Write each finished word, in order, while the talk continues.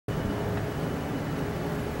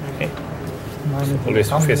Okay, always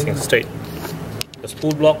facing straight. The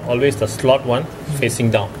spool block always the slot one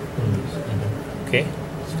facing down. Okay,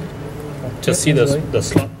 just see the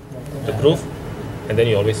slot, the groove, and then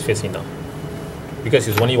you always facing down because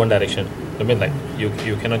it's only one direction. I mean, like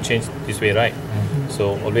you cannot change this way, right?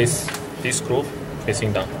 So always this groove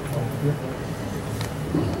facing down.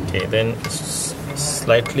 Okay, then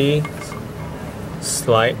slightly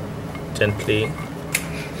slide gently,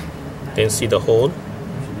 then see the hole.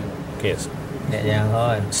 Okay,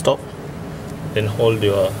 stop, then hold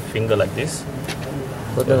your finger like this.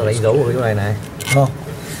 Có tức là đánh dấu của cái này này.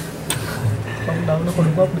 Không đâu, nó không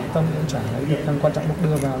có bị tâm cũng chả lấy được, thằng quan trọng lúc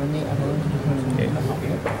đưa vào nó nhẹ thôi. Okay.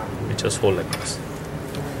 You just hold like this.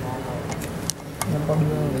 Nó có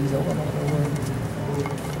đưa đánh dấu vào nó đâu.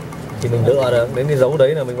 Thì mình đỡ được, đến cái dấu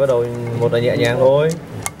đấy là mình bắt đầu một là nhẹ nhàng thôi,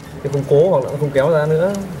 chứ không cố hoặc là không kéo ra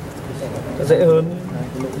nữa, nó dễ hơn.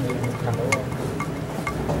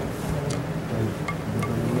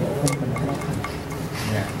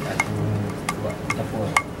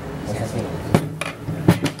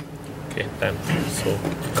 Okay, then so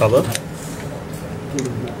cover.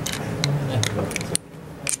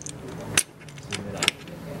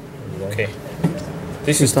 Okay,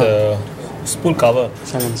 this is the spool cover.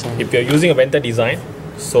 If you're using a venter design,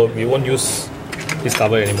 so we won't use this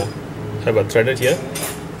cover anymore. Have a threaded here.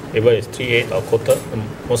 Either it's 3/8 or quarter.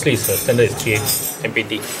 Mostly it's standard is 3/8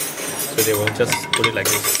 MPT. So they will just put it like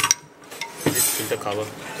this. This filter cover.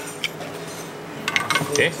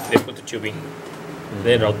 Okay, they put the tubing.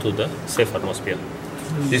 Then route to the safe atmosphere.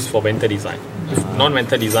 This is for venter design. If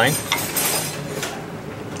non-venter design,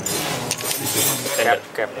 this is standard.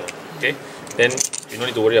 Cap. Okay, then you don't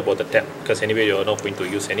need to worry about the tap because anyway you're not going to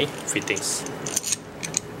use any fittings.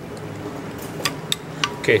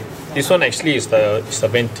 Okay, this one actually is the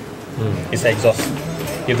vent. It's the exhaust.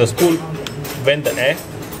 If the spool vent the air,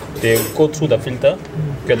 they go through the filter.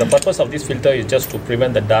 Okay, the purpose of this filter is just to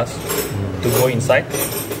prevent the dust to go inside,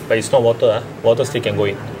 but it's not water. Water still can go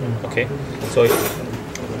in. Okay, so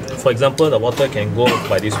for example, the water can go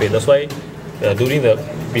by this way. That's why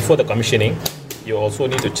before the commissioning, you also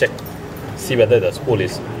need to check, see whether the spool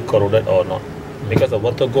is corroded or not, because the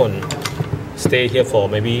water go and stay here for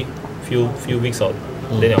maybe few weeks or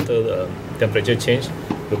then after the temperature change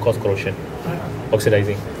will cause corrosion,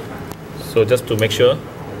 oxidizing. So just to make sure,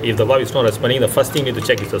 if the valve is not responding, the first thing you need to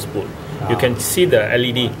check is the spool. You can see the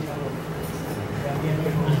LED,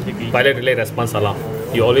 pilot relay response alarm.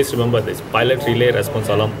 You always remember this pilot relay response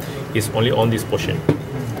alarm is only on this portion,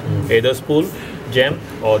 either spool, jam,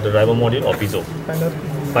 or the driver module or piezo.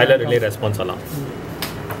 Pilot relay response alarm.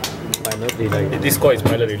 Pilot relay. This coil is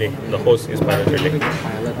pilot relay. The hose is pilot relay.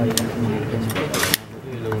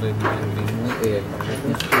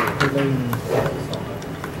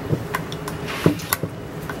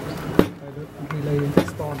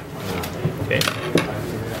 Okay.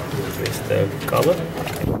 Here's the cover.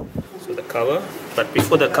 So the cover, but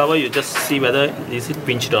before the cover, you just see whether is it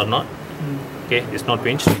pinched or not. Okay, it's not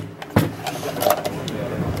pinched.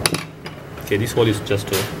 Okay, this hole is just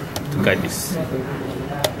to guide this.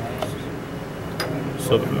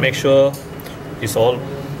 So make sure it's all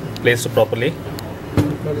placed properly.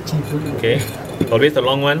 Okay, always the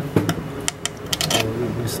long one.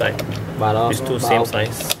 This side. These two same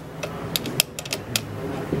size.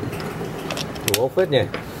 Đủ ốc phết nhỉ?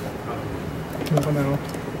 Con nào?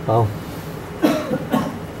 Không.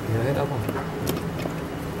 Nhớ hết ốc không?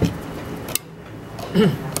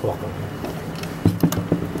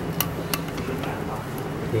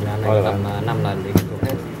 Thì là này làm 5 lần thì cũng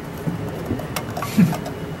hết.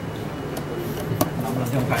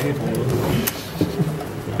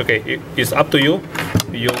 Okay, it's up to you.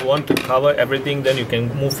 If you want to cover everything, then you can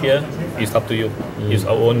move here. It's up to you. It's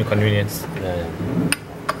our own convenience. Yeah.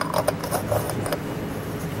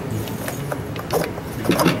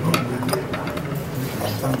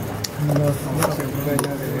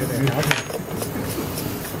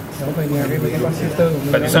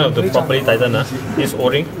 But this one have to properly tighten. This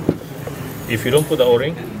O-ring, if you don't put the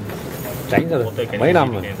O-ring, Tránh ra water can mấy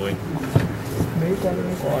năm rồi. go in. Mấy con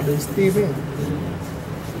có đường Steve ấy.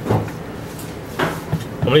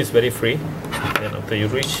 Normally it's very free. Then after you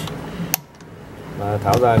reach, Mà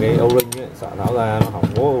tháo ra cái O-ring ấy, sợ tháo ra nó hỏng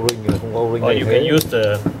có O-ring rồi không có O-ring. or you can use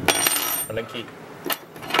the lanky.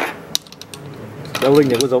 O-ring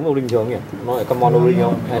này có giống O-ring thường nhỉ? Nó lại common O-ring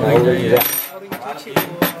không? Hay là O-ring dẹp?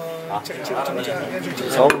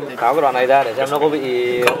 Không, tháo cái đoạn này ra để xem nó có bị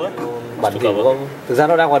bẩn gì không. Thực ra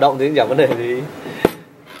nó đang hoạt động thì chẳng vấn đề gì.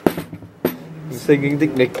 Sinh cái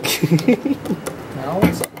tịch nghịch.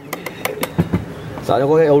 Sợ nó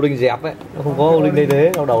có cái O-ring dẹp ấy, nó không có O-ring đây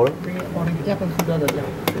thế, đau đầu lắm. ép nó không ra được nhỉ?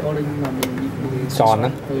 Cái O-ring mà mình bị Tròn á.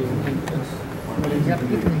 mình ép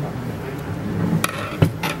ít hơn.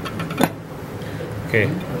 Okay,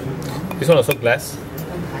 this one also glass.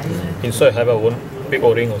 Inside have a one big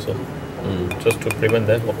O-ring also, just to prevent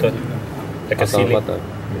the water, like a sealing.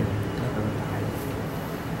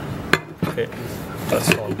 Okay,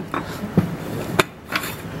 that's all.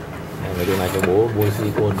 Người điều này phải bôi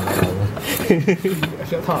silicone.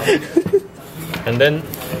 And then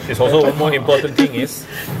it's also one more important thing is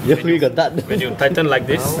Cẩn thận. when you tighten like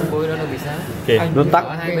this, okay, Nó tắc.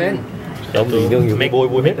 you have to make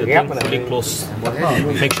bôi hết the ghép thing này. fully close.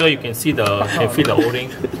 Make sure you can see can feel the O-ring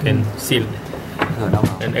and seal.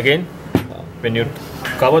 And again, when you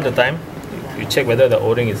cover the time, you check whether the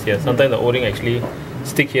O-ring is here. Sometimes the O-ring actually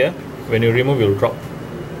stick here. When you remove, it will drop.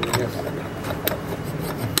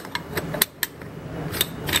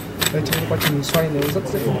 Đây, trong quá trình xoay nó rất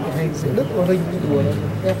dễ đứt O-ring của nó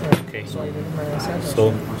ép này. Okay. Xoay đến mà xét. So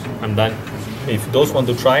I'm done. If those want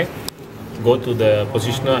to try, go to the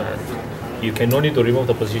positioner. You can no need to remove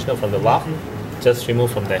the positioner from the valve. Just remove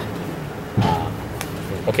from there.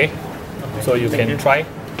 Okay. So you can try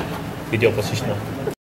with your positioner.